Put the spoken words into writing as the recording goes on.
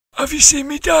Have you seen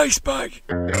me dice bag?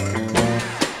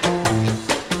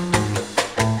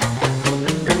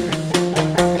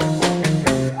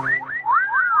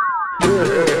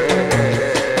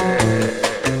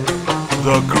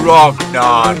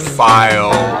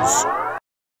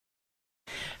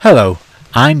 Hello,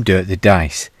 I'm Dirt the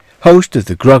Dice, host of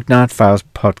the theGROGNARDfiles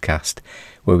podcast,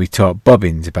 where we talk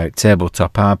bobbins about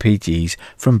tabletop RPGs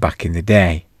from back in the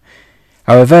day.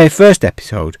 Our very first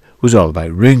episode was all about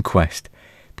RuneQuest,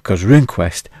 because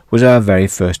RuneQuest was our very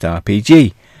first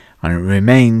RPG, and it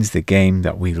remains the game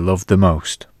that we love the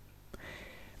most.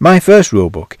 My first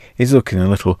rulebook is looking a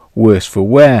little worse for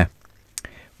wear.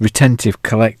 Retentive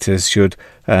collectors should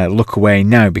look away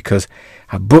now, because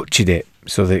I butchered it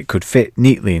so that it could fit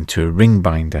neatly into a ring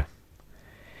binder.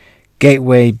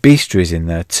 Gateway Bestiary is in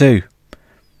there too.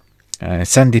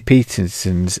 Sandy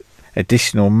Peterson's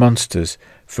additional monsters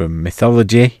from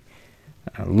mythology,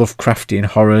 Lovecraftian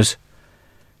horrors,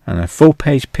 and a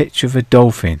full-page picture of a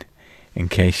dolphin, in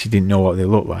case you didn't know what they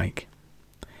look like.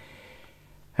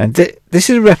 And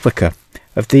this is a replica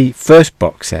of the first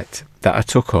box set that I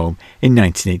took home in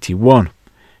 1981,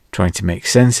 trying to make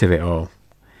sense of it all.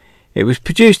 It was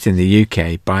produced in the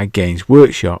UK by Games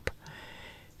Workshop.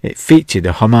 It featured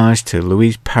a homage to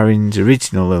Louise Perrin's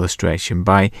original illustration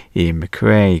by Ian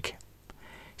McCraig.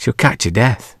 She'll catch a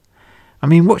death. I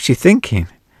mean, what's she thinking?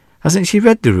 Hasn't she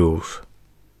read the rules?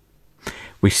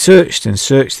 We searched and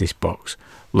searched this box,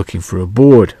 looking for a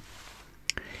board.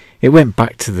 It went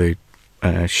back to the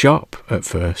shop at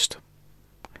first.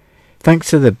 Thanks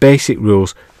to the basic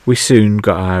rules, we soon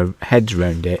got our heads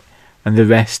round it, and the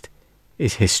rest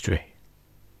is history.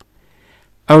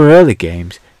 Our early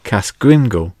games cast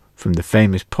Gringle from the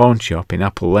famous pawn shop in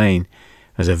Apple Lane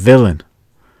as a villain.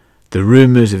 The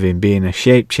rumours of him being a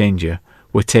shape changer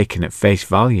were taken at face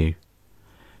value.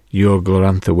 Your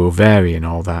Glorantha will vary and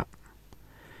all that.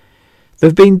 There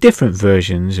have been different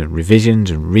versions and revisions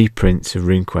and reprints of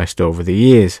RuneQuest over the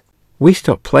years. We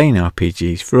stopped playing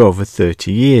RPGs for over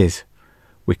 30 years.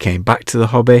 We came back to the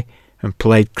hobby and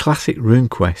played Classic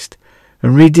Runequest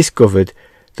and rediscovered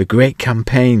the great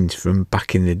campaigns from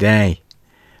back in the day.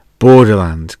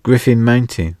 Borderlands, Griffin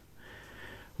Mountain.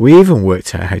 We even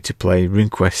worked out how to play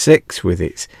RuneQuest 6 with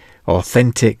its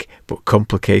authentic but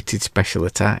complicated special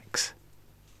attacks.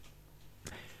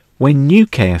 When New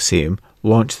Chaosium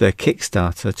launched their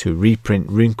Kickstarter to reprint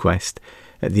RuneQuest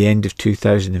at the end of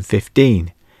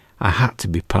 2015, I had to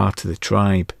be part of the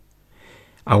tribe.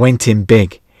 I went in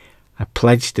big. I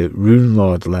pledged at Rune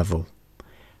Lord level.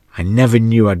 I never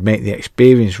knew I'd make the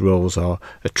experience rolls or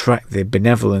attract the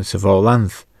benevolence of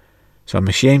Orlanth, so I'm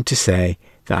ashamed to say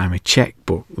that I'm a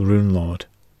checkbook Rune Lord.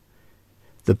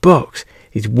 The box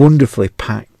is wonderfully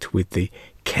packed with the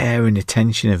care and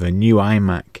attention of a new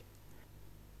iMac.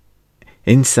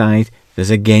 Inside there's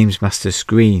a Games Master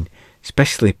screen,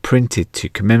 specially printed to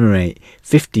commemorate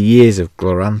 50 years of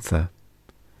Glorantha.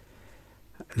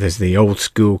 There's the old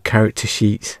school character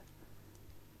sheets.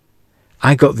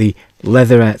 I got the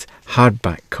leatherette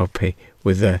hardback copy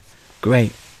with a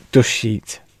great dust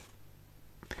sheet.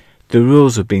 The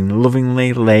rules have been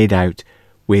lovingly laid out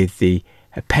with the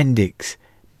appendix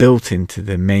built into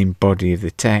the main body of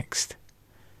the text.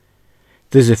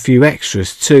 There's a few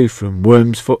extras too from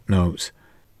Worm's footnotes.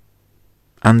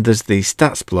 And there's the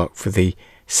stats block for the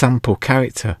sample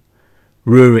character,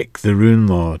 Rurik the Rune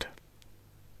Lord.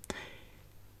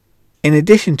 In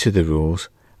addition to the rules,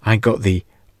 I got the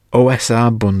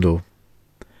OSR bundle.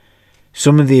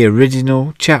 Some of the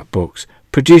original chat books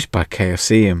produced by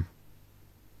Chaosium.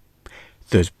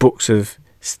 There's books of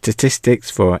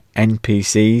statistics for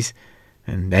NPCs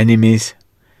and enemies,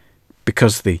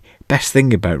 because the best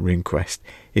thing about RuneQuest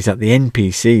is that the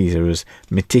NPCs are as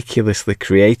meticulously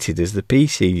created as the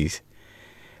PCs.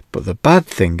 But the bad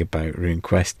thing about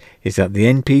RuneQuest is that the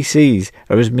NPCs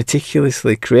are as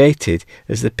meticulously created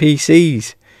as the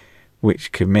PCs,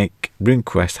 which can make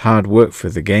RuneQuest hard work for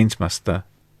the Games Master.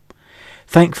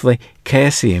 Thankfully,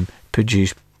 Chaosium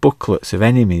produced booklets of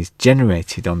enemies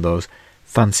generated on those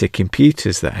fancy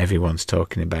computers that everyone's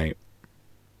talking about.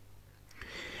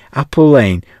 Apple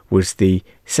Lane was the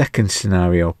second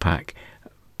scenario pack.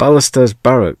 Ballister's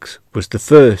Barracks was the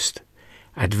first,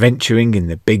 adventuring in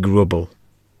the big rubble.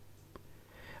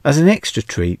 As an extra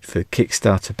treat for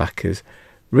Kickstarter backers,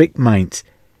 Rick Mintz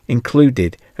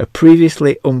included a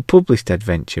previously unpublished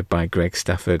adventure by Greg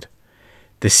Stafford.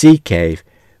 The Sea Cave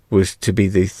was to be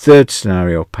the third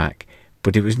scenario pack,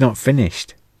 but it was not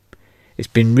finished. It's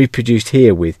been reproduced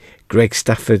here with Greg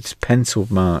Stafford's pencil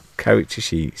mark character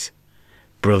sheets.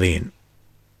 Brilliant.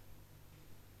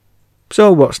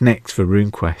 So what's next for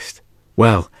RuneQuest?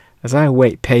 Well, As I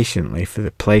wait patiently for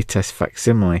the playtest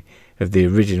facsimile of the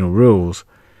original rules,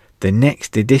 the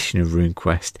next edition of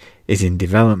RuneQuest is in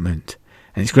development,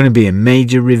 and it's going to be a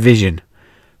major revision,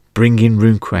 bringing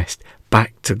RuneQuest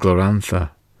back to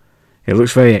Glorantha. It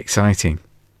looks very exciting.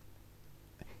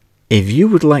 If you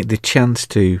would like the chance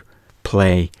to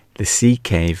play the Sea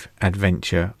Cave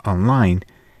adventure online,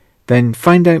 then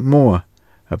find out more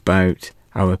about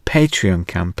our Patreon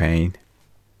campaign.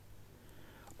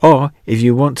 Or if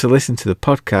you want to listen to the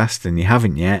podcast and you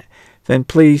haven't yet, then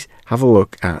please have a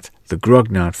look at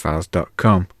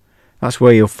theGROGNARDfiles.com. That's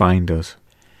where you'll find us.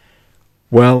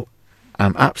 Well,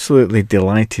 I'm absolutely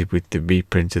delighted with the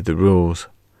reprint of the rules.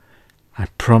 I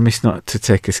promise not to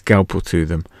take a scalpel to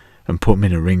them and put them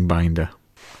in a ring binder.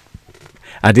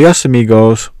 Adios,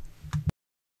 amigos.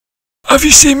 Have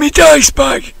you seen me dice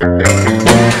bag?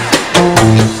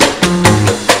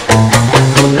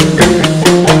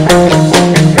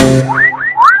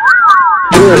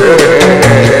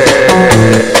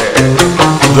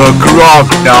 The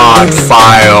Grognard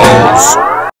Files.